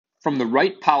From the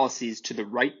right policies to the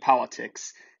right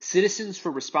politics, Citizens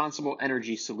for Responsible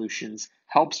Energy Solutions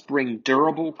helps bring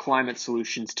durable climate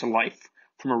solutions to life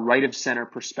from a right-of-center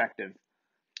perspective.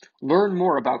 Learn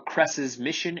more about CRES's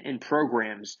mission and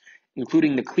programs,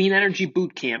 including the Clean Energy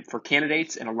Bootcamp for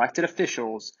candidates and elected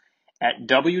officials at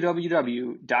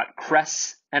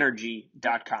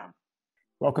www.cressenergy.com.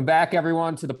 Welcome back,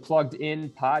 everyone, to the Plugged In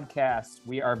podcast.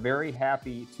 We are very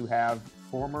happy to have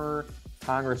former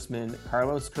Congressman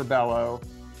Carlos Curbelo,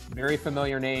 very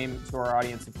familiar name to our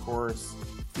audience, of course.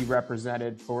 He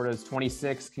represented Florida's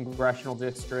 26th congressional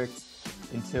district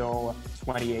until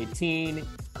 2018,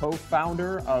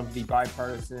 co-founder of the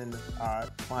bipartisan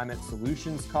Climate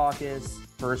Solutions Caucus,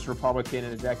 first Republican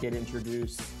in a decade to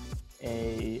introduce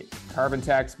a carbon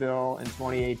tax bill in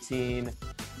 2018.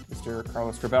 Mr.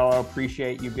 Carlos Curbelo,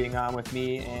 appreciate you being on with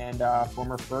me, and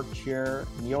former FERC Chair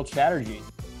Neil Chatterjee.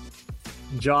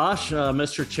 Josh,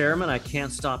 Mr. Chairman, I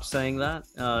can't stop saying that.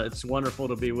 It's wonderful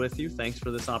to be with you. Thanks for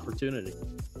this opportunity.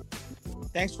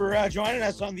 Thanks for joining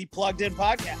us on the Plugged In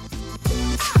podcast.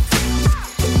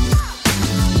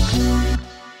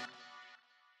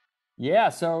 Yeah,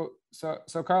 so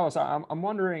Carlos, I'm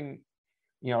wondering,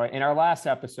 in our last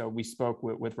episode, we spoke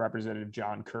with Representative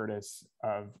John Curtis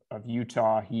of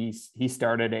Utah. He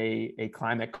started a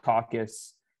climate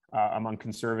caucus among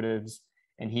conservatives,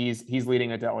 and he's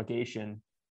leading a delegation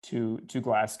to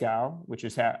Glasgow, which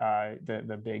is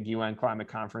the big UN climate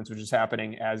conference, which is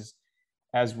happening as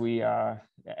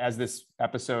this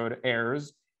episode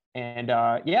airs. And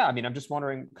I'm just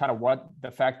wondering kind of what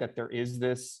the fact that there is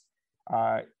this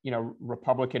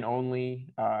Republican only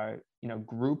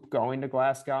group going to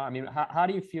Glasgow. I mean, how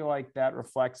do you feel like that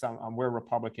reflects on where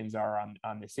Republicans are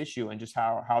on this issue, and just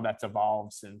how that's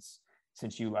evolved since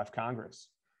you left Congress?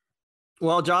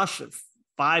 Well, Josh,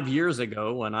 5 years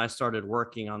ago, when I started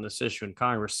working on this issue in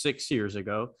Congress 6 years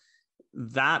ago,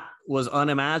 that was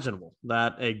unimaginable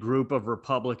that a group of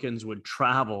Republicans would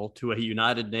travel to a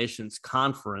United Nations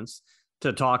conference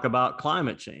to talk about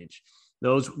climate change.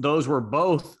 Those were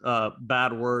both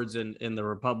bad words in the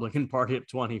Republican Party of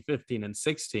 2015 and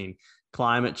 16,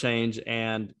 climate change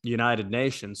and United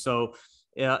Nations. So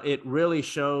it really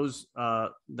shows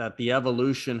that the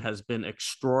evolution has been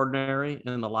extraordinary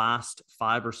in the last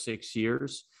 5 or 6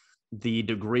 years. The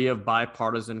degree of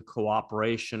bipartisan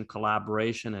cooperation,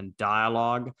 collaboration, and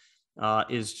dialogue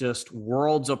is just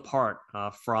worlds apart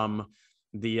from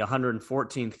the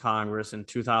 114th Congress in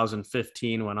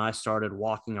 2015, when I started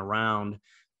walking around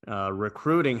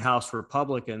recruiting House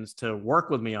Republicans to work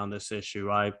with me on this issue.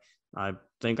 I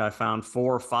think I found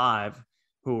 4 or 5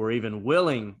 who were even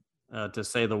willing to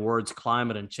say the words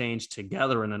climate and change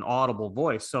together in an audible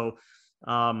voice. So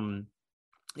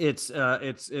it's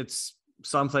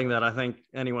something that I think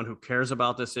anyone who cares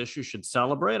about this issue should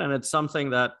celebrate, and it's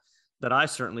something that I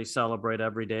certainly celebrate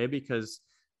every day, because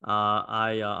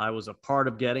I was a part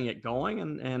of getting it going,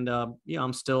 and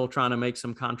I'm still trying to make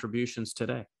some contributions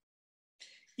today.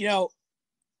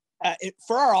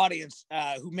 For our audience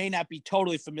who may not be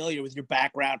totally familiar with your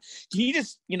background, can you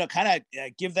just, kind of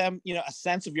give them, a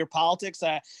sense of your politics?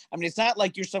 I mean, it's not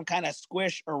like you're some kind of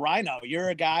squish or rhino. You're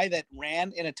a guy that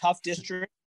ran in a tough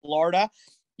district, Florida.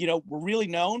 We're really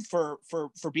known for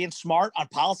being smart on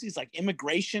policies like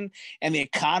immigration and the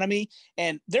economy.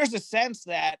 And there's a sense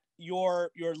that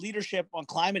your leadership on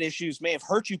climate issues may have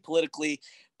hurt you politically,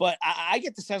 but I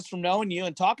get the sense from knowing you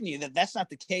and talking to you that that's not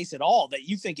the case at all, that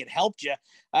you think it helped you.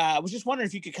 I was just wondering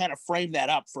if you could kind of frame that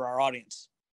up for our audience.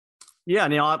 Yeah,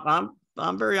 Neil,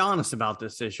 I'm very honest about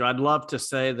this issue. I'd love to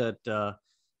say that,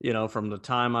 from the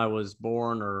time I was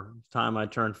born or time I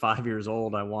turned 5 years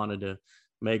old, I wanted to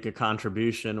make a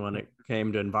contribution when it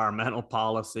came to environmental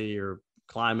policy or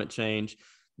climate change.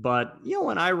 But,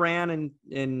 when I ran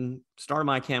and started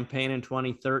my campaign in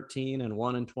 2013 and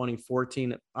won in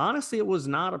 2014, honestly, it was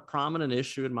not a prominent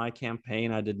issue in my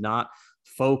campaign. I did not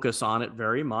focus on it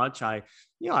very much. I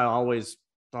always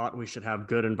thought we should have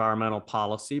good environmental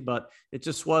policy, but it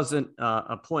just wasn't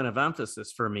a point of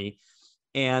emphasis for me.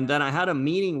 And then I had a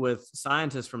meeting with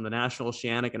scientists from the National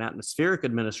Oceanic and Atmospheric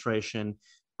Administration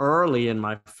early in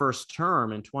my first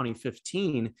term in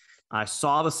 2015. I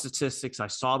saw the statistics, I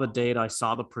saw the data, I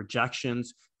saw the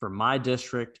projections for my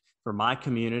district, for my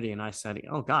community. And I said,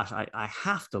 oh gosh, I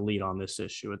have to lead on this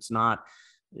issue. It's not,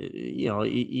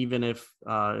 even if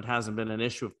it hasn't been an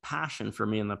issue of passion for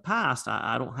me in the past,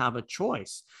 I don't have a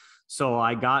choice. So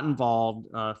I got involved,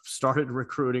 started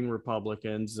recruiting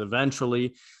Republicans,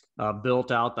 eventually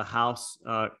built out the House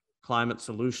Climate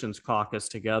Solutions Caucus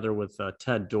together with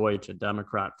Ted Deutsch, a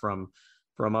Democrat from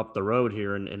up the road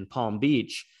here in Palm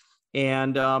Beach.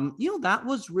 And, that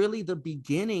was really the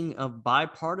beginning of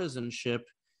bipartisanship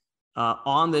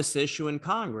on this issue in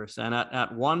Congress. And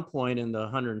at one point in the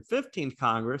 115th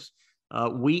Congress,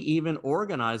 we even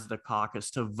organized the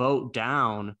caucus to vote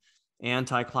down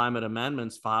anti-climate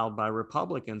amendments filed by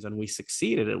Republicans, and we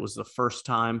succeeded. It was the first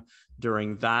time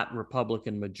during that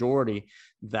Republican majority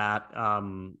that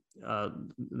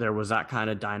there was that kind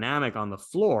of dynamic on the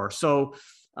floor. So,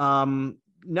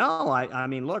 no, I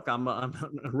mean, look, I'm an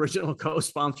original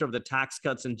co-sponsor of the Tax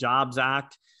Cuts and Jobs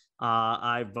Act.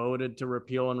 I voted to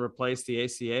repeal and replace the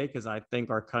ACA because I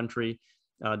think our country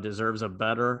deserves a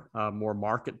better, more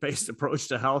market-based approach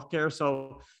to healthcare.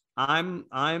 So I'm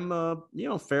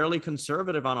fairly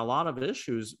conservative on a lot of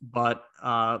issues, but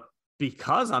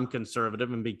because I'm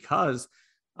conservative and because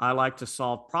I like to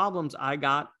solve problems, I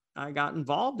got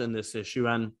involved in this issue.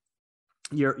 And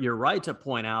you're right to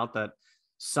point out that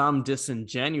some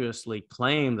disingenuously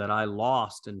claim that I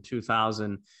lost in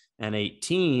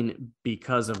 2018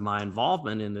 because of my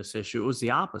involvement in this issue. It was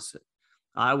the opposite.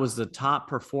 I was the top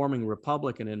performing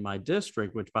Republican in my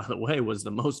district, which, by the way, was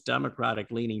the most Democratic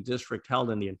leaning district held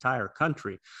in the entire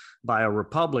country by a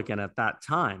Republican at that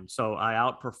time. So I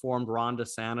outperformed Ron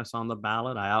DeSantis on the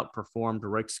ballot. I outperformed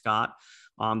Rick Scott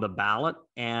on the ballot.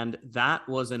 And that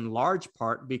was in large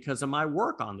part because of my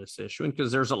work on this issue. And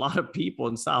because there's a lot of people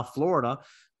in South Florida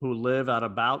who live at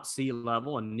about sea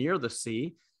level and near the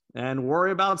sea and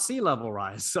worry about sea level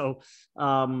rise. So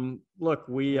look,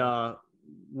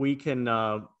 we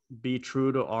can be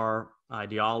true to our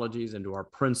ideologies and to our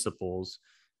principles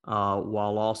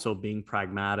while also being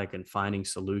pragmatic and finding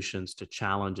solutions to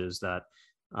challenges that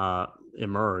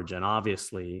emerge. And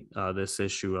obviously, this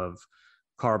issue of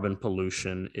carbon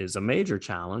pollution is a major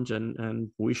challenge, and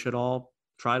we should all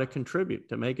try to contribute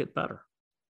to make it better.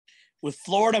 With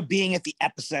Florida being at the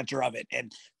epicenter of it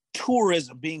and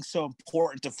tourism being so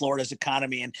important to Florida's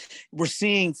economy, and we're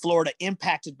seeing Florida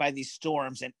impacted by these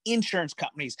storms, and insurance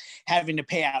companies having to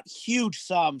pay out huge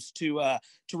sums to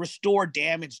restore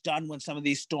damage done when some of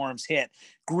these storms hit,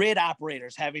 grid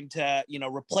operators having to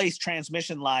replace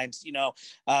transmission lines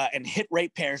and hit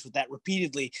ratepayers with that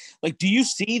repeatedly. Like, do you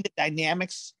see the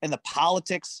dynamics and the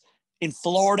politics in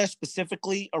Florida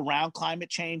specifically around climate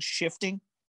change shifting?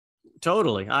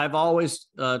 Totally. I've always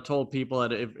told people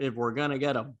that if we're going to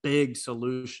get a big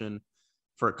solution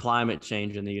for climate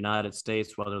change in the United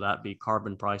States, whether that be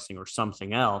carbon pricing or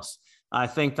something else, I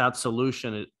think that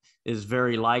solution is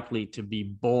very likely to be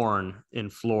born in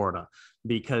Florida,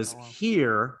 because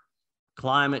here,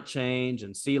 climate change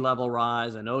and sea level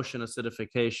rise and ocean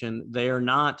acidification, they are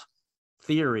not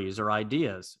theories or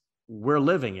ideas. We're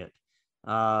living it.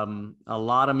 A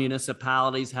lot of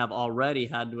municipalities have already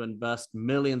had to invest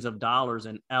millions of dollars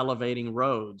in elevating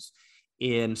roads,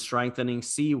 in strengthening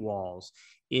seawalls,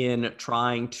 in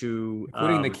trying to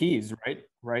including the Keys, right?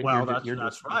 Well,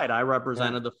 that's right. I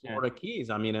represented the Florida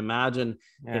Keys. I mean,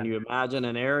 can you imagine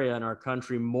an area in our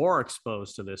country more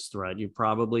exposed to this threat? You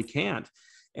probably can't.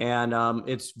 And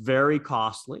it's very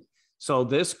costly. So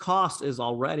this cost is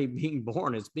already being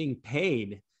borne. It's being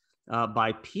paid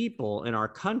by people in our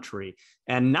country,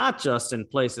 and not just in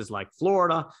places like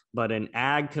Florida, but in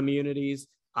ag communities,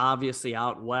 obviously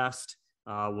out west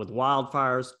with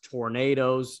wildfires,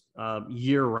 tornadoes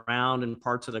year round in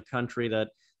parts of the country that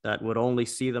would only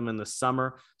see them in the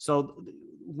summer. So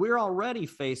we're already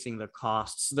facing the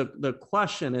costs. The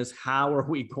question is, how are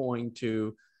we going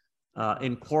to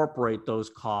incorporate those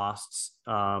costs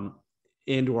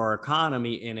into our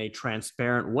economy in a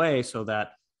transparent way so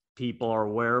that people are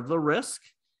aware of the risk,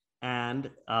 and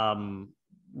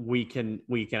we can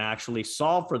actually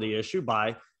solve for the issue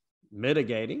by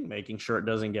mitigating, making sure it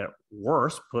doesn't get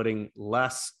worse, putting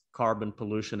less carbon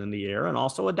pollution in the air, and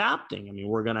also adapting. I mean,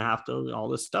 we're going to have to, all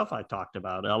this stuff I talked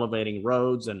about, elevating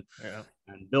roads and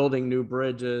building new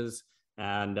bridges,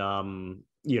 and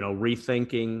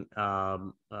rethinking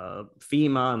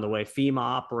FEMA and the way FEMA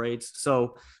operates.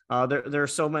 So there are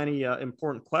so many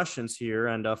important questions here,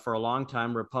 and for a long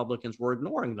time, Republicans were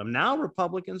ignoring them. Now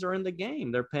Republicans are in the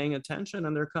game. They're paying attention,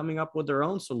 and they're coming up with their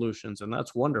own solutions, and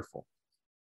that's wonderful.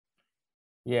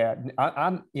 Yeah,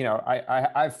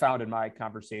 I've found in my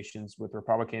conversations with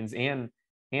Republicans and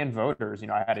voters,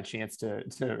 I had a chance to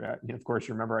of course,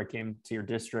 you remember I came to your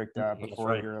district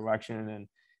before your election, and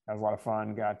that was a lot of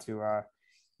fun. Got to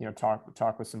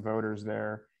talk with some voters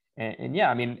there, and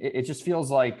yeah, I mean, it just feels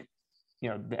like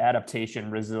the adaptation,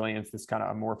 resilience, this kind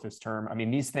of amorphous term. I mean,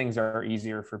 these things are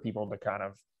easier for people to kind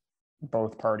of,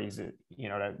 both parties, to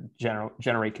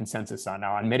generate consensus on.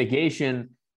 Now, on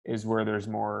mitigation is where there's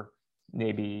more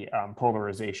maybe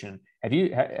polarization. Have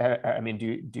you? I mean,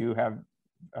 do you have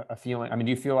a feeling? I mean, do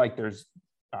you feel like there's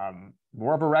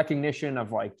more of a recognition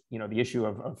of like, the issue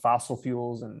of fossil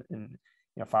fuels and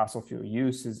fossil fuel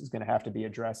use is going to have to be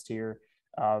addressed here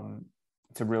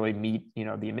to really meet,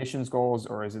 the emissions goals,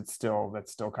 or is it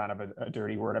that's still kind of a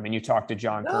dirty word? I mean, you talk to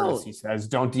John Curtis, he says,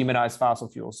 don't demonize fossil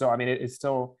fuels. So, I mean, it's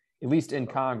still, at least in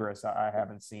Congress, I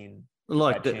haven't seen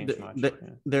that change much.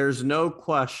 There's no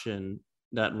question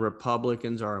that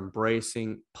Republicans are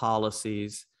embracing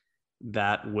policies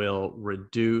that will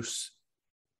reduce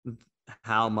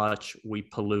how much we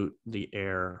pollute the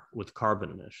air with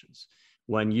carbon emissions.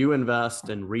 When you invest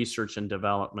in research and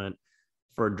development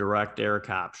for direct air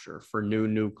capture, for new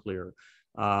nuclear,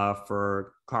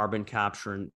 for carbon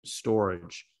capture and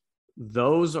storage,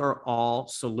 those are all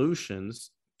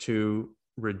solutions to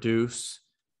reduce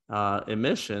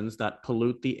emissions that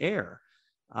pollute the air.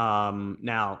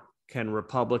 Now, can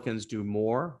Republicans do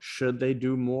more? Should they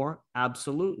do more?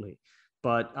 Absolutely.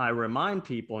 But I remind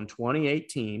people in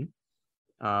 2018,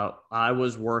 I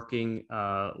was working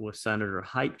with Senator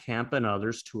Heitkamp and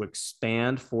others to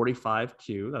expand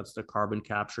 45Q, that's the carbon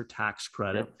capture tax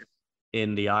credit,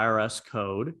 in the IRS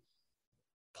code.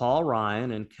 Paul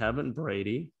Ryan and Kevin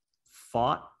Brady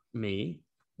fought me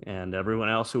and everyone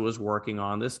else who was working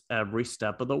on this every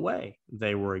step of the way.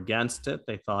 They were against it.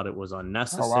 They thought it was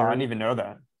unnecessary. Oh, wow. I didn't even know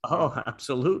that. Oh,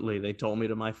 absolutely. They told me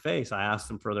to my face. I asked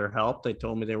them for their help. They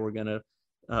told me they were going to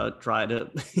try to,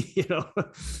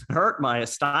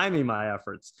 stymie my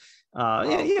efforts.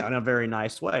 In a very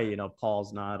nice way.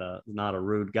 Paul's not a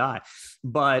rude guy,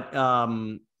 but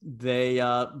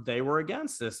they were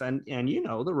against this, and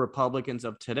the Republicans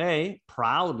of today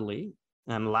proudly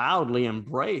and loudly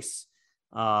embrace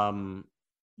this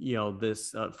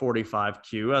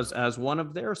 45Q as one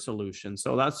of their solutions.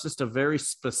 So that's just a very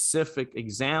specific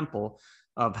example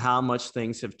of how much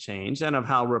things have changed and of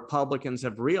how Republicans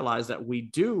have realized that we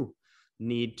do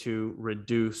need to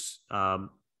reduce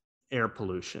air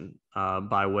pollution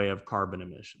by way of carbon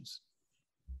emissions.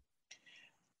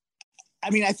 I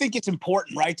mean, I think it's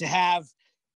important, right, to have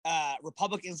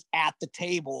Republicans at the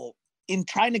table in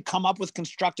trying to come up with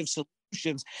constructive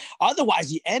solutions.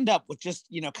 Otherwise, you end up with just,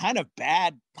 kind of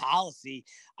bad policy.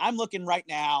 I'm looking right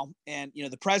now, and,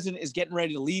 the president is getting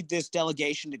ready to lead this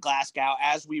delegation to Glasgow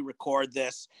as we record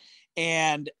this,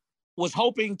 and was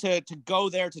hoping to go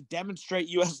there to demonstrate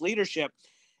U.S. leadership.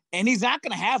 And he's not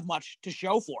going to have much to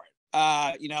show for it.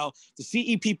 The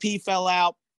CEPP fell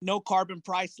out. No carbon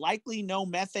price, likely no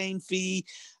methane fee.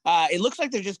 It looks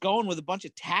like they're just going with a bunch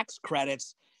of tax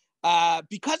credits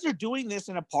because they're doing this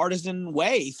in a partisan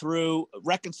way through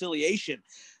reconciliation.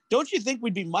 Don't you think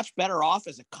we'd be much better off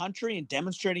as a country in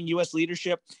demonstrating U.S.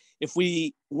 leadership if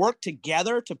we work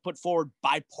together to put forward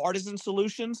bipartisan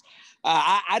solutions?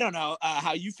 I don't know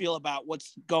how you feel about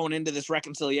what's going into this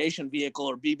reconciliation vehicle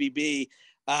or BBB,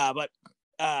 but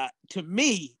to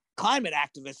me, climate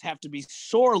activists have to be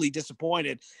sorely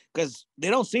disappointed because they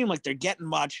don't seem like they're getting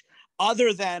much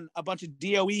other than a bunch of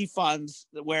DOE funds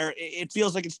where it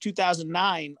feels like it's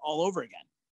 2009 all over again.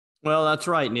 Well, that's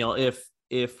right, Neil.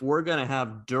 If we're going to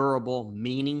have durable,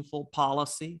 meaningful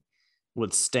policy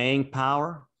with staying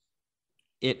power,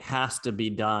 it has to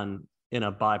be done in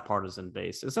a bipartisan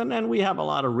basis. And then we have a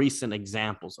lot of recent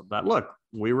examples of that. Look,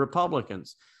 we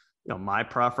Republicans, my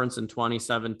preference in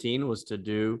 2017 was to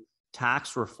do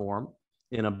tax reform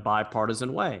in a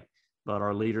bipartisan way, but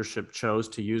our leadership chose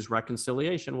to use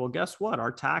reconciliation. Well, guess what?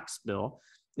 Our tax bill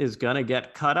is going to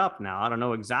get cut up now. I don't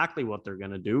know exactly what they're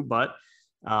going to do, but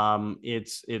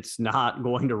it's not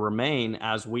going to remain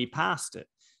as we passed it.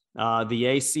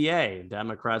 The ACA,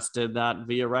 Democrats did that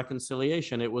via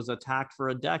reconciliation. It was attacked for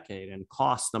a decade and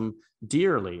cost them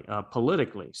dearly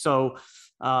politically. So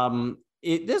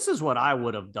this is what I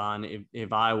would have done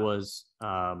if I was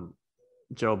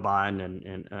Joe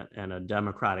Biden and a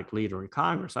Democratic leader in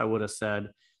Congress. I would have said,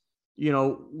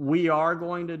 we are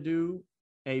going to do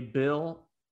a bill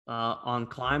on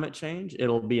climate change.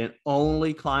 It'll be an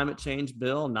only climate change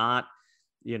bill, not,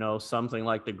 something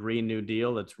like the Green New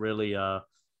Deal that's really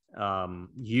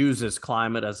uses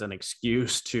climate as an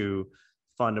excuse to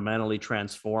fundamentally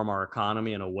transform our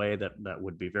economy in a way that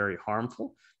would be very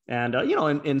harmful. And,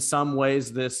 in some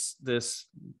ways, this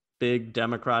big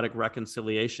Democratic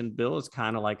reconciliation bill is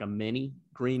kind of like a mini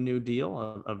Green New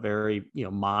Deal, a very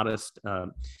modest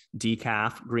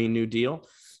decaf Green New Deal.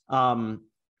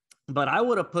 But I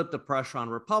would have put the pressure on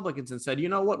Republicans and said,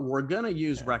 we're going to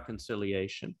use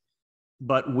reconciliation,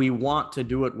 but we want to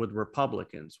do it with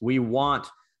Republicans. We want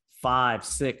 5,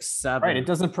 6, 7. Right. It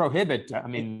doesn't prohibit. I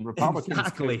mean,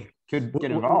 Republicans could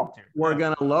get involved here. We're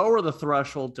going to lower the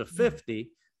threshold to 50.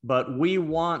 but we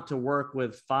want to work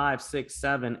with 5, 6,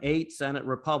 7, 8 Senate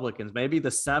Republicans, maybe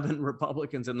the 7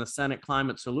 Republicans in the Senate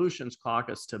Climate Solutions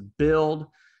Caucus, to build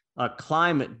a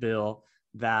climate bill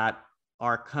that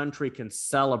our country can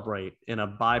celebrate in a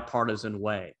bipartisan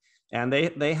way. And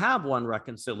they have one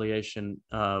reconciliation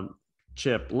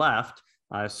chip left.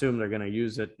 I assume they're going to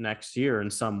use it next year in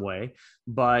some way,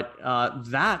 but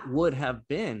that would have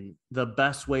been the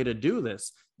best way to do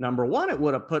this. Number one, it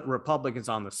would have put Republicans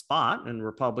on the spot, and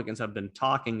Republicans have been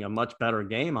talking a much better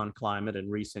game on climate in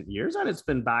recent years, and it's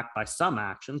been backed by some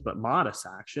actions, but modest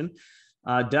action.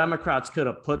 Democrats could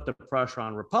have put the pressure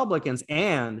on Republicans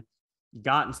and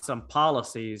gotten some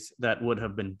policies that would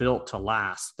have been built to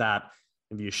last. That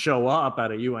if you show up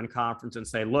at a UN conference and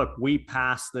say, look, we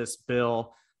passed this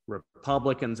bill,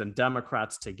 Republicans and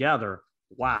Democrats together,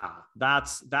 wow,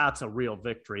 that's a real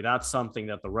victory. That's something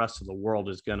that the rest of the world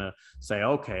is going to say,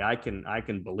 okay, I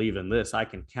can believe in this, I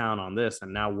can count on this,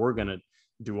 and now we're going to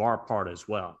do our part as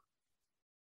well.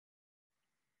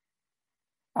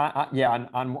 Yeah,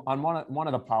 on one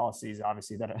of the policies,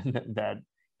 obviously that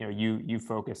you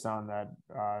focus on, that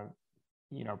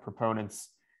proponents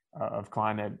of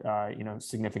climate,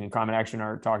 significant climate action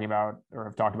are talking about, or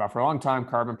have talked about for a long time,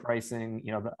 carbon pricing.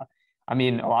 A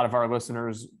lot of our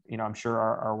listeners, I'm sure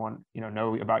are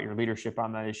know about your leadership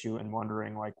on that issue and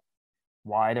wondering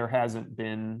why there hasn't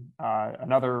been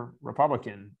another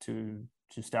Republican to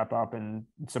step up and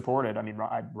support it.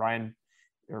 Brian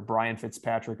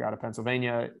Fitzpatrick out of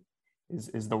Pennsylvania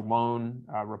is the lone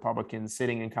Republican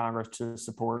sitting in Congress to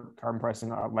support carbon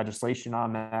pricing legislation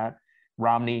on that.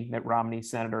 Mitt Romney,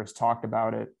 senator, has talked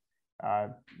about it,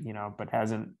 but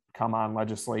hasn't come on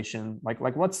legislation.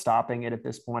 What's stopping it at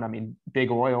this point?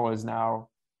 Big oil is now,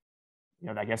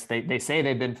 I guess they say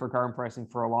they've been for carbon pricing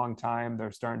for a long time.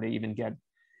 They're starting to even get,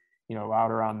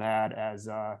 louder on that, as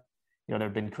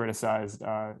they've been criticized,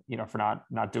 for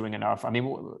not doing enough.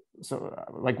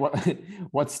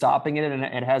 What's stopping it,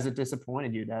 and has it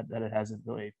disappointed you that it hasn't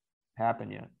really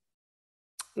happened yet?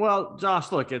 Well,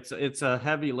 Josh, look, it's a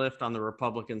heavy lift on the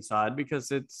Republican side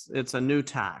because it's a new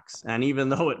tax. And even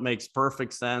though it makes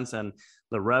perfect sense and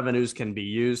the revenues can be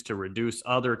used to reduce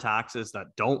other taxes that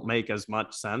don't make as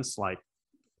much sense, like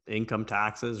income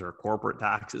taxes or corporate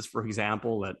taxes, for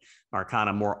example, that are kind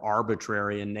of more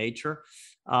arbitrary in nature,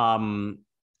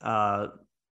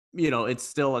 it's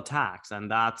still a tax.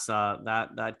 And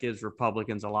that gives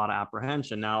Republicans a lot of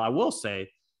apprehension. Now, I will say,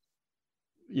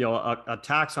 a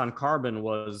tax on carbon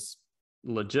was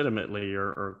legitimately,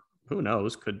 or who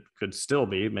knows, could still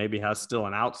be, maybe has still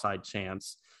an outside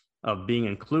chance of being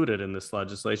included in this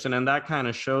legislation. And that kind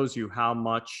of shows you how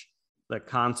much the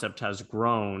concept has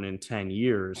grown in 10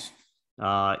 years.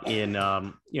 In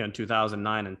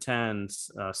 2009 and 10,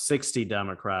 60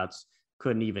 Democrats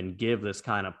couldn't even give this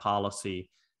kind of policy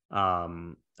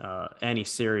any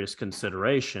serious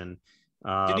consideration.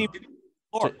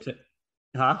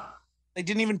 They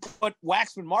didn't even put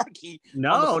Waxman Markey.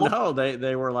 No,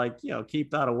 they were like,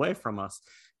 keep that away from us.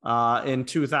 In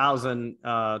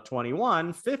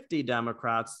 2021, 50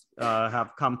 Democrats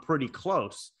have come pretty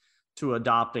close to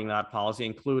adopting that policy,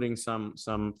 including some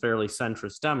fairly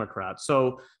centrist Democrats.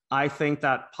 So I think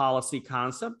that policy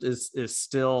concept is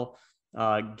still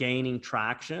gaining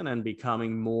traction and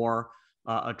becoming more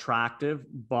attractive,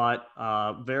 but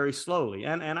very slowly.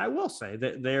 And I will say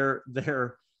that they're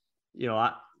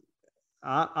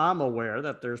I'm aware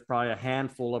that there's probably a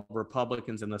handful of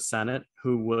Republicans in the Senate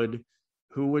who would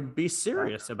be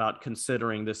serious about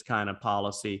considering this kind of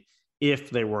policy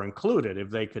if they were included, if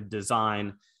they could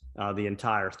design the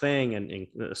entire thing, and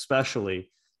especially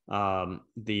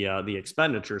the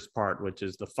expenditures part, which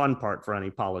is the fun part for any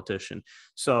politician.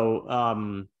 So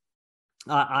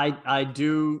I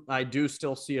do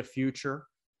still see a future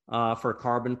for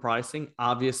carbon pricing.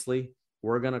 Obviously,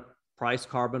 we're going to price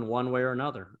carbon one way or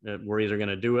another. We're either going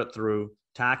to do it through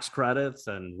tax credits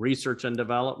and research and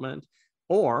development,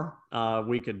 or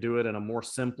we could do it in a more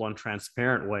simple and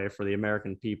transparent way for the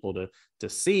American people to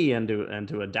see and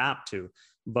to adapt to.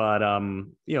 But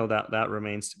that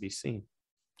remains to be seen.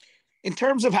 In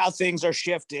terms of how things are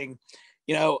shifting,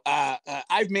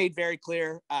 I've made very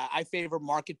clear I favor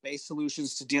market-based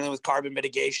solutions to dealing with carbon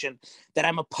mitigation, that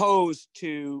I'm opposed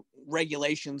to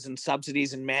regulations and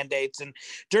subsidies and mandates. And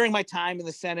during my time in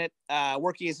the Senate,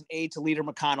 working as an aide to Leader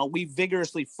McConnell, we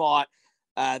vigorously fought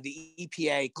the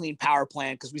EPA Clean Power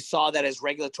Plan because we saw that as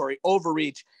regulatory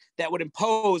overreach that would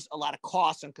impose a lot of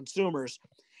costs on consumers.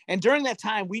 And during that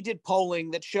time, we did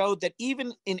polling that showed that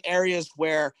even in areas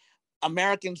where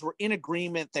Americans were in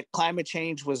agreement that climate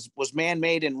change was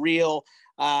man-made and real,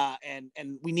 and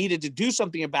we needed to do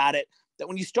something about it, that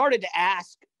when you started to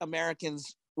ask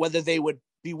Americans whether they would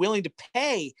be willing to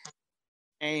pay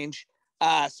change,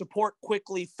 support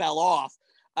quickly fell off.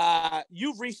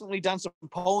 You've recently done some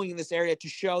polling in this area to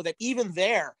show that even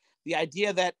there, the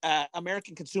idea that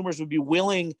American consumers would be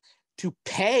willing to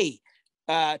pay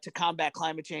to combat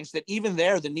climate change, that even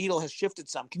there, the needle has shifted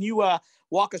some. Can you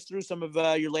walk us through some of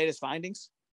your latest findings?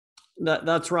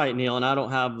 That's right, Neil. And I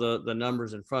don't have the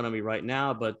numbers in front of me right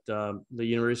now, but the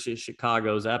University of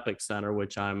Chicago's EPIC Center,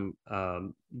 which I'm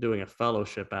doing a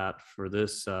fellowship at for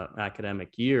this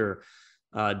academic year,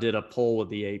 did a poll with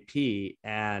the AP,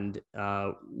 and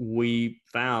we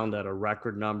found that a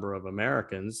record number of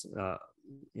Americans,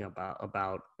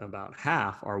 about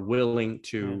half, are willing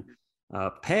to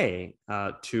pay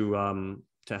to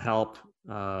help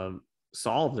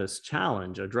solve this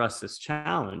challenge, address this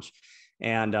challenge.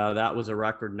 And that was a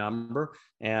record number.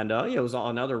 And it was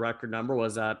another record number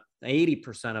was that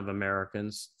 80% of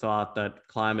Americans thought that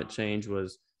climate change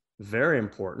was very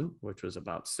important, which was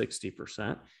about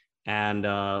 60%. And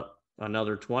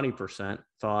another 20%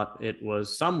 thought it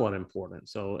was somewhat important.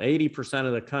 So 80%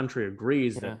 of the country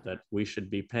agrees that we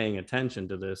should be paying attention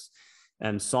to this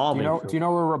and solving. Do you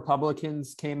know where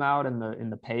Republicans came out in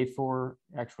the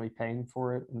actually paying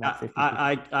for it?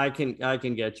 I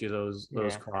can get you those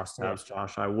crosstabs,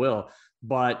 Josh. I will.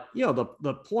 But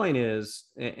the point is,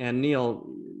 and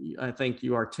Neil, I think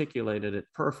you articulated it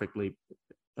perfectly.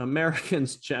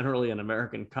 Americans generally and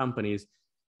American companies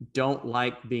don't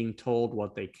like being told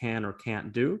what they can or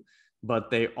can't do,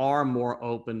 but they are more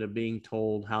open to being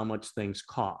told how much things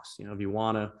cost. If you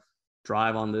want to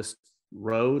drive on this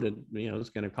road, and it's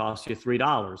going to cost you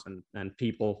 $3, and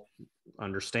people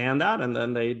understand that, and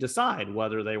then they decide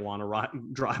whether they want to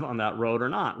drive on that road or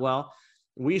not. Well,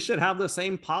 we should have the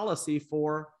same policy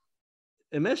for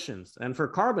emissions and for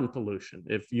carbon pollution.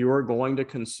 If you are going to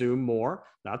consume more,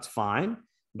 that's fine,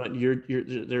 but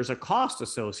there's a cost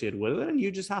associated with it, and you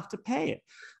just have to pay it.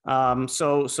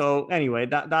 So anyway,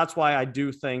 that's why I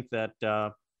do think that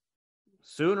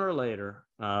sooner or later,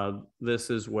 this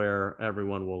is where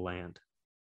everyone will land.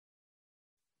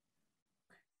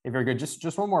 Okay, very good.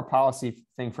 Just one more policy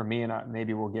thing for me, and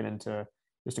maybe we'll get into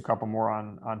just a couple more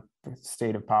on the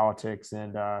state of politics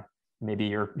and maybe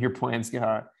your plans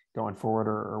going forward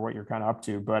or what you're kind of up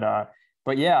to.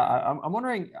 But yeah, I'm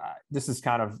wondering. This is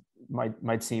kind of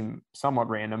might seem somewhat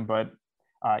random, but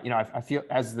I feel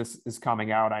as this is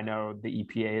coming out, I know the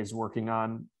EPA is working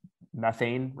on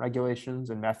methane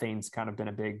regulations, and methane's kind of been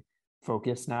a big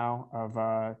focus now of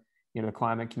the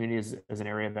climate community as an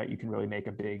area that you can really make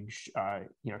a big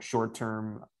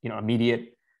short-term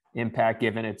immediate impact,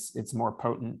 given it's more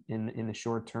potent in the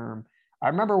short term. I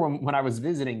remember when I was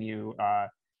visiting you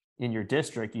in your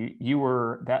district, you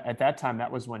were at that time,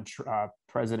 that was when former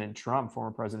President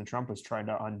Trump was trying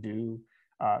to undo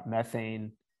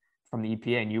methane from the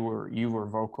EPA, and you were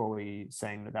vocally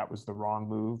saying that was the wrong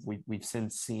move. We've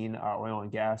since seen oil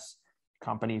and gas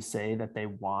companies say that they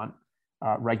want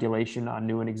regulation on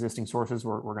new and existing sources.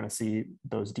 We're going to see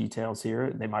those details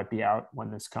here. They might be out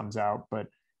when this comes out, but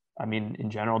I mean, in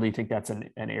general, do you think that's an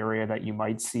area that you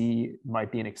might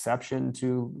be an exception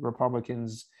to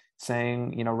Republicans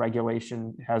saying,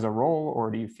 regulation has a role, or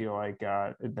do you feel like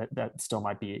that still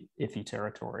might be iffy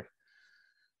territory?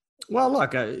 Well,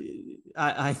 look,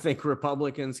 I think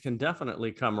Republicans can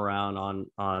definitely come around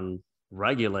on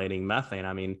regulating methane.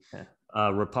 I mean,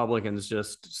 Republicans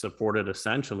just supported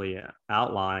essentially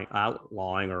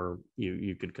outlawing, or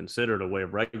you could consider it a way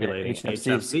of regulating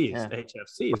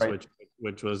HFCs, right.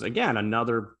 which was, again,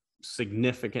 another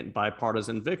significant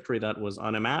bipartisan victory that was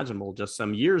unimaginable just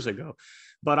some years ago.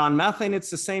 But on methane, it's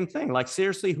the same thing. Like,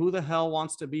 seriously, who the hell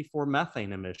wants to be for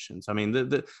methane emissions? I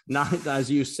mean, not, as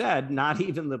you said, not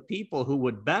even the people who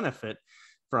would benefit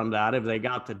from that, if they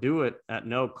got to do it at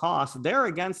no cost, they're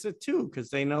against it too, because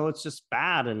they know it's just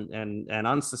bad and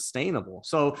unsustainable.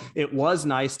 So it was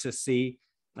nice to see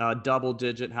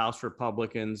double-digit House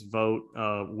Republicans vote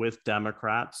with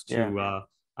Democrats to,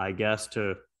 I guess,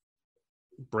 to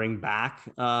bring back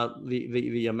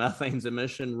the methane's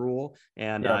emission rule.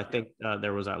 And I think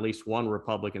there was at least one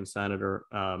Republican senator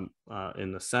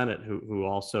in the Senate who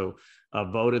also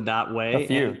voted that way. A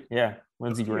few,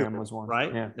 Lindsey Graham was one.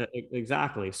 Right,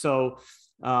 exactly. So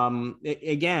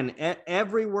again,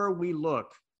 everywhere we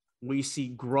look, we see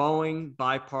growing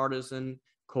bipartisan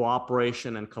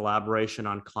cooperation and collaboration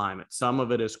on climate. Some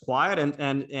of it is quiet,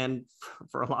 and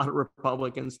for a lot of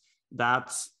Republicans,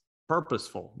 that's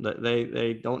purposeful. That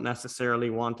they don't necessarily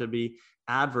want to be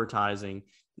advertising,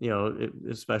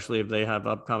 especially if they have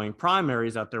upcoming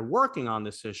primaries, that they're working on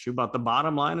this issue. But the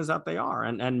bottom line is that they are,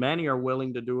 and many are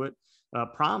willing to do it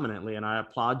prominently. And I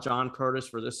applaud John Curtis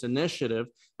for this initiative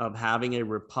of having a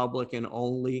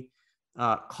Republican-only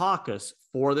caucus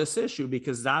for this issue,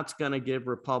 because that's going to give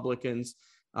Republicans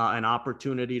an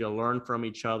opportunity to learn from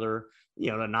each other,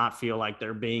 to not feel like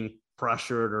they're being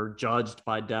pressured or judged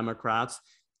by Democrats.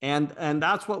 And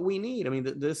that's what we need. I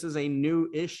mean, this is a new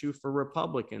issue for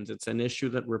Republicans. It's an issue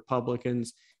that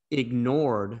Republicans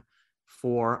ignored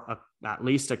for at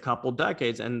least a couple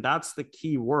decades. And that's the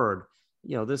key word.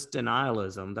 This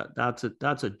denialism,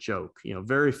 that's a joke.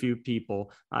 Very few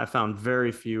people, I found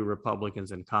very few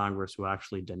Republicans in Congress who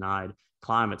actually denied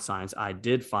climate science. I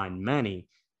did find many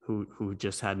who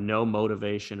just had no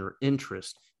motivation or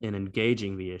interest in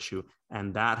engaging the issue.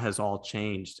 And that has all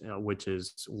changed, which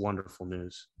is wonderful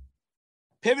news.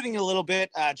 Pivoting a little bit,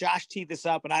 Josh teed this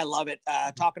up, and I love it,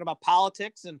 talking about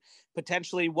politics and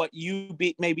potentially what you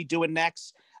may be doing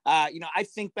next. I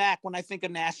think back when I think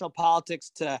of national politics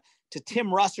to Tim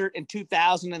Russert in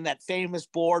 2000 and that famous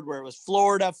board where it was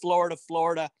Florida, Florida,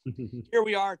 Florida. Here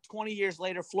we are 20 years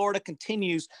later. Florida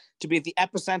continues to be at the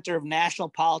epicenter of national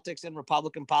politics and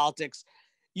Republican politics.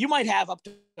 You might have up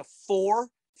to 4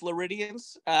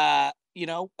 Floridians,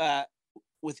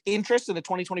 with interest in the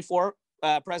 2024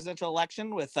 presidential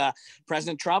election, with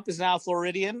President Trump is now a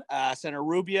Floridian, Senator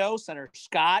Rubio, Senator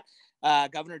Scott,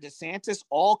 Governor DeSantis,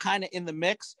 all kind of in the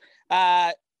mix.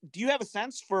 Do you have a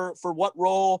sense for what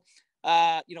role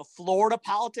Florida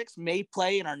politics may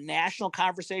play in our national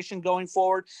conversation going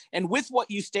forward? And with what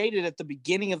you stated at the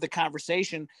beginning of the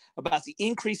conversation about the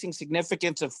increasing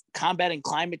significance of combating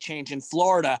climate change in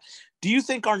Florida, do you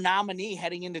think our nominee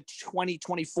heading into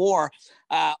 2024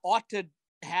 ought to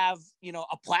have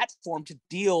a platform to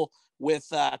deal with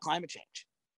climate change?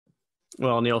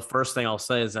 Well, Neil, first thing I'll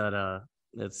say is that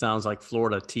it sounds like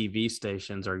Florida TV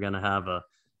stations are going to have a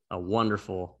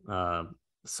wonderful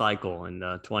cycle in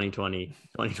 2020,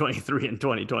 2023, and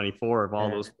 2024 if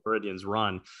all those Floridians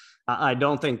run. I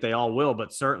don't think they all will,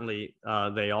 but certainly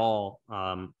they all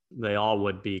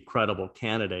would be credible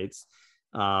candidates.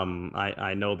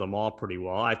 I know them all pretty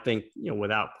well. I think,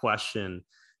 without question,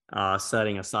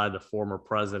 setting aside the former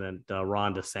president,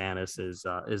 Ron DeSantis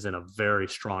is in a very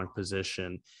strong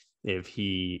position if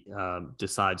he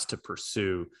decides to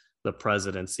pursue the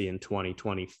presidency in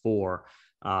 2024.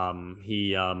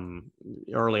 He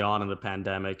early on in the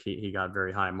pandemic, he got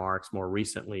very high marks. More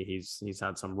recently, he's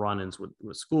had some run-ins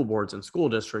with school boards and school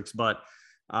districts, but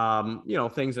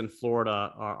things in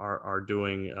Florida are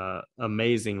doing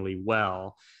amazingly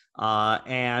well.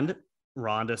 And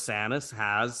Ron DeSantis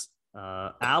has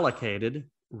allocated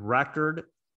record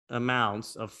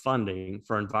amounts of funding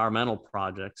for environmental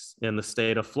projects in the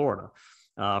state of Florida.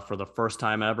 For the first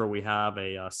time ever, we have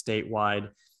a statewide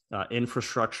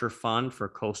infrastructure fund for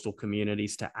coastal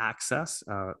communities to access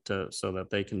so that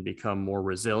they can become more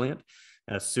resilient.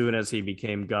 As soon as he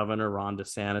became governor, Ron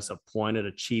DeSantis appointed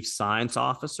a chief science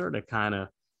officer to kind of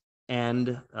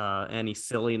end any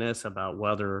silliness about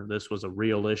whether this was a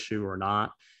real issue or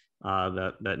not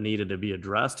that needed to be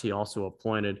addressed. He also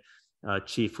appointed a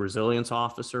chief resilience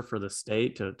officer for the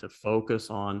state to focus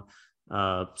on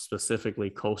specifically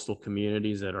coastal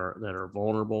communities that are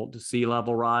vulnerable to sea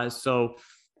level rise. So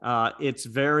it's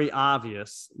very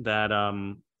obvious that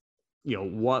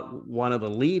what one of the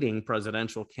leading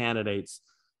presidential candidates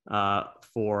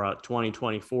for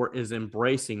 2024 is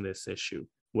embracing this issue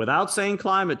without saying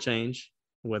climate change,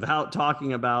 without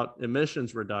talking about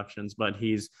emissions reductions, but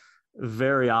he's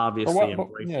very obviously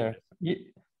embracing it.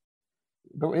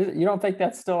 But you don't think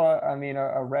that's still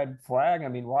a red flag? I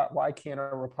mean, why can't a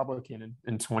Republican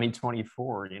in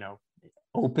 2024,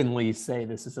 openly say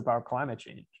this is about climate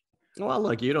change? Well,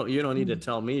 look, you don't need to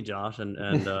tell me, Josh. And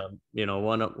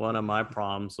one of my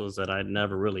problems was that I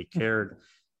never really cared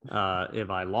if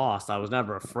I lost. I was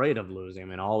never afraid of losing. I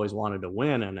mean, I always wanted to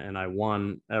win, and I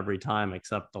won every time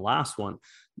except the last one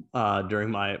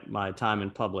during my time in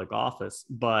public office.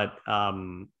 But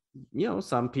some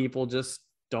people just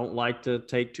don't like to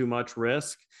take too much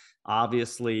risk.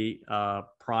 Obviously,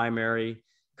 primary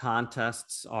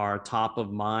contests are top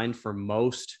of mind for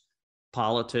most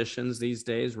politicians these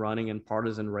days running in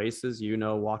partisan races.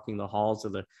 Walking the halls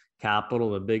of the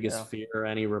Capitol, the biggest fear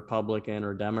any Republican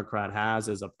or Democrat has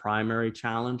is a primary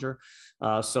challenger.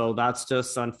 So that's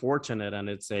just unfortunate, and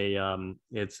it's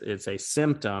a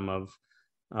symptom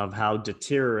of how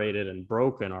deteriorated and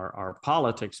broken our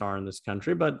politics are in this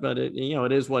country. But it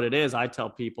is what it is. I tell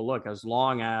people, look, as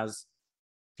long as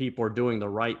people are doing the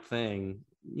right thing,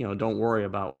 don't worry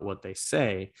about what they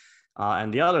say.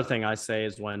 And the other thing I say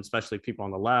is when especially people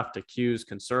on the left accuse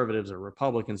conservatives or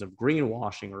Republicans of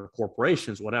greenwashing or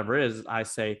corporations, whatever it is, I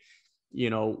say,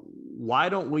 why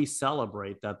don't we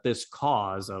celebrate that this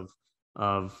cause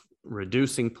of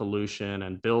reducing pollution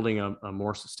and building a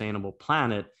more sustainable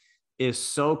planet is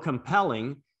so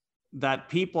compelling that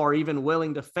people are even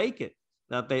willing to fake it,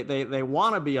 that they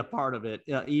want to be a part of it,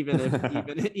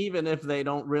 even if they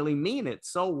don't really mean it.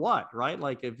 So what, right?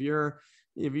 Like if you're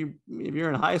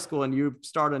in high school and you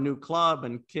start a new club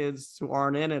and kids who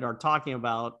aren't in it are talking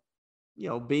about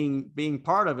being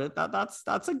part of it,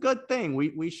 that's a good thing.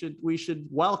 We should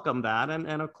welcome that,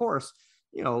 and of course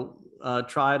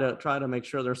try to make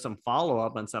sure there's some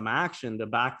follow-up and some action to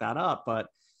back that up. But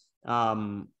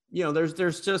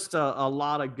there's just a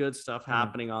lot of good stuff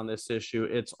happening on this issue.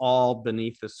 It's all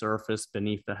beneath the surface,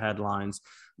 beneath the headlines,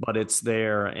 but it's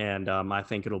there, and I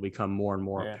think it'll become more and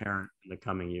more apparent in the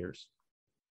coming years.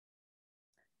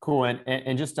 Cool.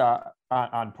 And just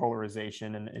on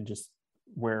polarization and just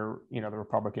where the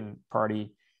Republican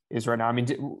Party is right now. I mean,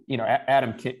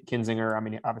 Adam Kinzinger. I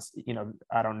mean, obviously,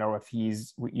 I don't know if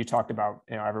you talked about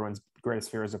everyone's greatest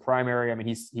fear is a primary. I mean,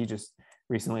 he just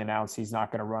recently announced he's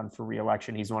not going to run for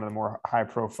re-election. He's one of the more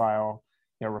high-profile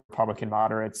Republican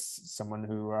moderates. Someone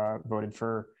who voted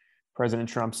for President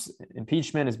Trump's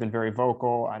impeachment, has been very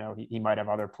vocal. I know he might have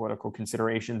other political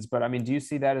considerations, but I mean, do you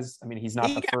see that as? I mean, he's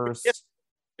not the first.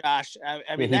 Josh,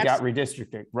 I mean, he got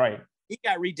redistricted, right? He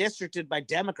got redistricted by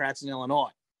Democrats in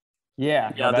Illinois.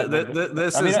 Yeah.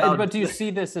 But do you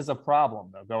see this as a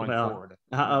problem though going forward?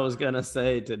 I was going to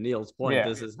say, to Neil's point,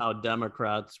 this is how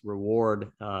Democrats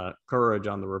reward courage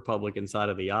on the Republican side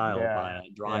of the aisle by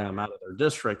drawing them out of their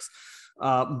districts.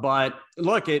 But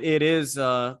look, it is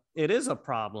a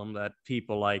problem that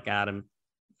people like Adam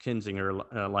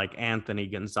Kinzinger, like Anthony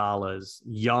Gonzalez,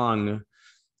 young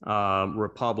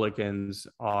Republicans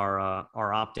are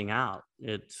opting out.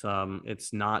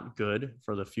 It's not good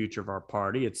for the future of our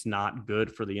party. It's not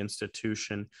good for the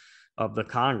institution of the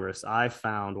Congress. I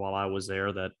found while I was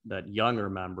there that younger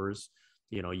members,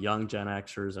 young Gen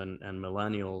Xers and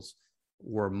millennials,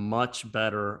 were much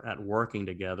better at working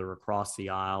together across the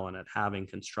aisle and at having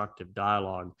constructive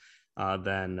dialogue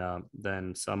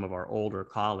than some of our older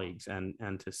colleagues.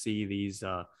 And to see these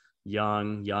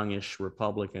youngish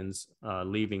Republicans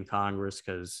leaving Congress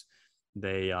because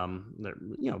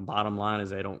bottom line is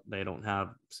they don't have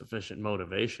sufficient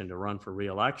motivation to run for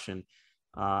re-election,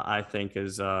 I think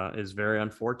is very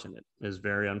unfortunate.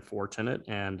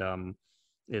 And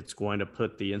it's going to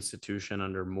put the institution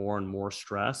under more and more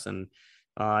stress. And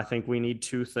I think we need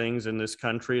two things in this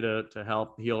country to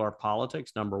help heal our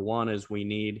politics. Number one is we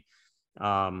need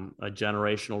a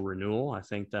generational renewal. I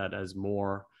think that as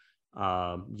more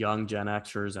young Gen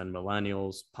Xers and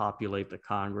millennials populate the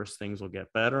Congress, things will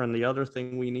get better. And the other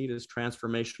thing we need is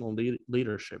transformational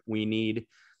leadership. We need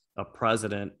a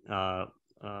president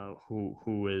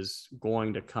who is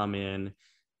going to come in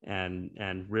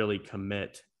and really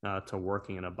commit to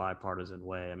working in a bipartisan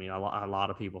way. I mean, a lot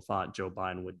of people thought Joe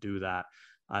Biden would do that.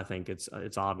 I think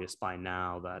it's obvious by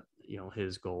now that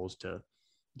his goal is to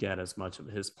get as much of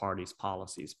his party's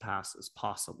policies passed as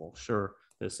possible. Sure,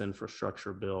 this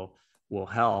infrastructure bill will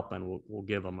help and will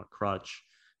give him a crutch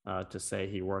to say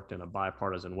he worked in a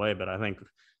bipartisan way. But I think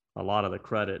a lot of the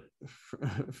credit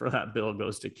for that bill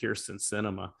goes to Kyrsten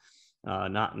Sinema,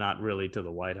 not really to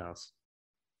the White House.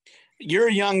 You're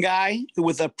a young guy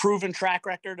with a proven track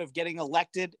record of getting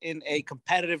elected in a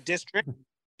competitive district.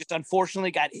 Just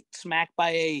unfortunately got smacked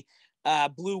by a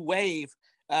blue wave.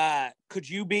 Could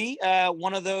you be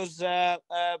one of those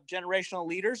generational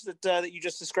leaders that you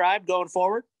just described going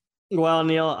forward? Well,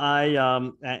 Neil,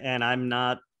 I'm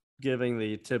not giving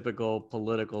the typical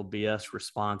political BS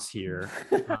response here.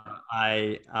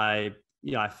 I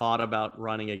thought about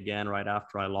running again right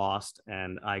after I lost,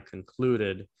 and I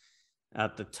concluded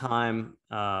at the time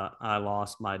I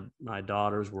lost, my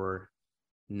daughters were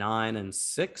 9 and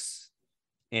 6,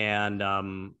 and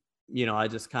I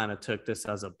just kind of took this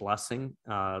as a blessing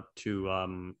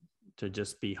to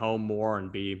just be home more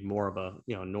and be more of a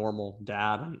normal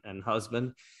dad and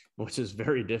husband, which is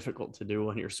very difficult to do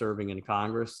when you're serving in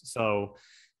Congress. So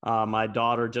my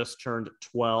daughter just turned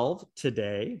 12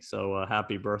 today, so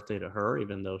happy birthday to her,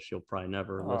 even though she'll probably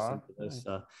never listen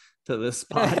to this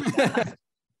podcast.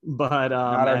 But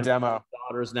not our demo. My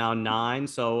daughter's now 9,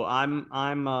 so I'm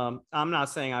not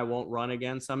saying I won't run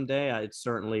again someday. It's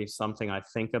certainly something I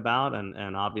think about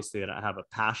and obviously that I have a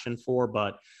passion for.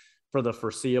 But for the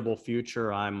foreseeable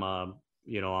future, I'm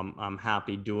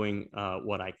happy doing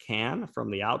what I can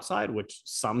from the outside, which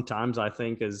sometimes I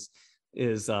think is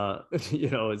easier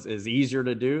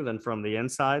to do than from the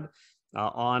inside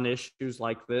on issues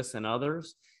like this and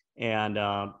others. and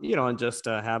and just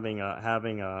having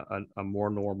a more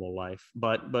normal life.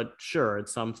 But sure,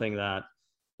 it's something that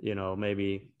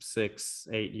maybe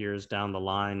 6-8 years down the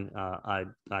line,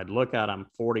 I'd look at. I'm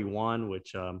 41,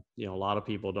 which a lot of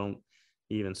people don't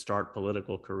even start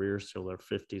political careers till their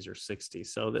 50s or 60s.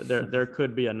 So there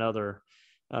could be another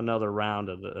round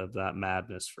of that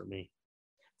madness for me.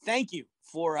 Thank you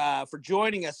for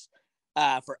joining us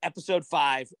for episode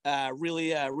 5.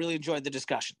 Really enjoyed the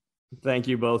discussion. Thank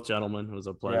you both, gentlemen. It was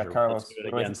a pleasure. Yeah, Carlos, Let's do it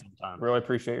again sometime. Really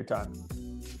appreciate your time.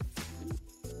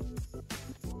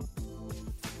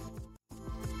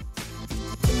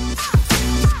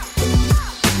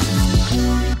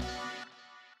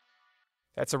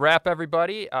 That's a wrap,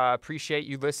 everybody. Appreciate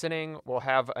you listening. We'll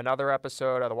have another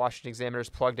episode of the Washington Examiner's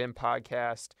Plugged In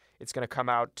podcast. It's going to come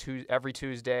out every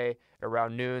Tuesday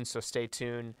around noon, so stay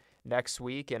tuned next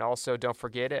week. And also, don't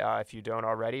forget, if you don't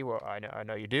already, well, I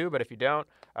know you do, but if you don't,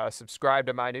 subscribe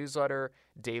to my newsletter,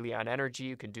 Daily on Energy.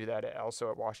 You can do that also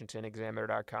at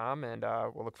WashingtonExaminer.com, and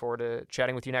we'll look forward to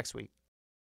chatting with you next week.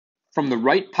 From the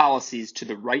right policies to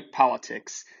the right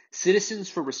politics, Citizens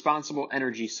for Responsible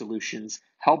Energy Solutions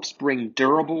helps bring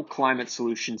durable climate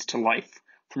solutions to life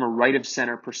from a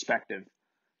right-of-center perspective.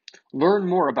 Learn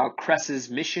more about CRES's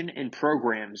mission and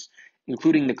programs,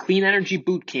 including the Clean Energy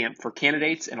Bootcamp for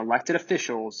candidates and elected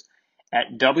officials,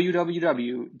 at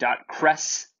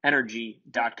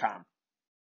www.cressenergy.com.